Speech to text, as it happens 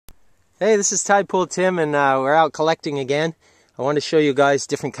Hey, this is Tidepool Tim, and we're out collecting again. I want to show you guys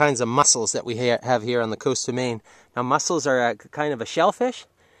different kinds of mussels that we have here on the coast of Maine. Now, mussels are kind of a shellfish,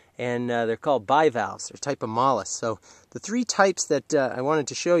 and they're called bivalves. They're a type of mollusk. So the three types that I wanted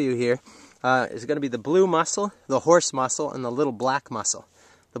to show you here is going to be the blue mussel, the horse mussel, and the little black mussel.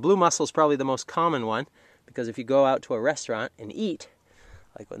 The blue mussel is probably the most common one, because if you go out to a restaurant and eat,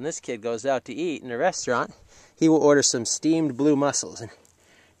 like when this kid goes out to eat in a restaurant, he will order some steamed blue mussels. And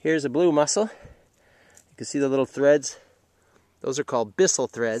here's a blue mussel. You can see the little threads. Those are called Mussel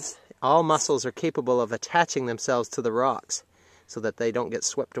threads. All mussels are capable of attaching themselves to the rocks so that they don't get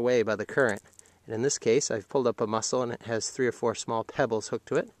swept away by the current. And in this case, I've pulled up a mussel and it has 3 or 4 small pebbles hooked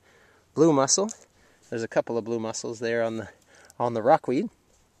to it. Blue mussel. There's a couple of blue mussels there on the rockweed.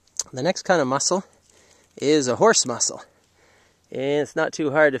 The next kind of mussel is a horse mussel. And it's not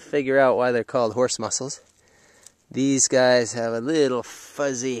too hard to figure out why they're called horse mussels. These guys have a little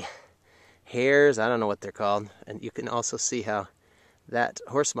fuzzy hairs. I don't know what they're called. And you can also see how that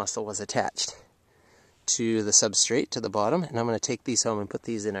horse mussel was attached to the substrate, to the bottom. And I'm going to take these home and put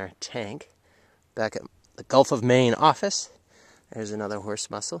these in our tank back at the Gulf of Maine office. There's another horse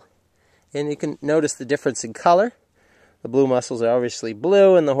mussel. And you can notice the difference in color. The blue mussels are obviously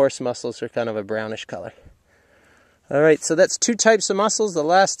blue, and the horse mussels are kind of a brownish color. Alright, so that's 2 types of mussels. The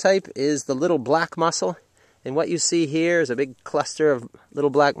last type is the little black mussel. And what you see here is a big cluster of little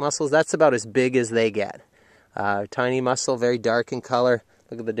black mussels. That's about as big as they get. Tiny mussel, very dark in color.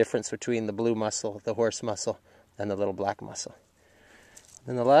 Look at the difference between the blue mussel, the horse mussel, and the little black mussel.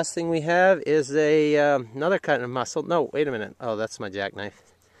 And the last thing we have is another kind of mussel. No, wait a minute. Oh, that's my jackknife.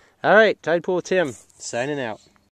 All right, Tidepool Tim, signing out.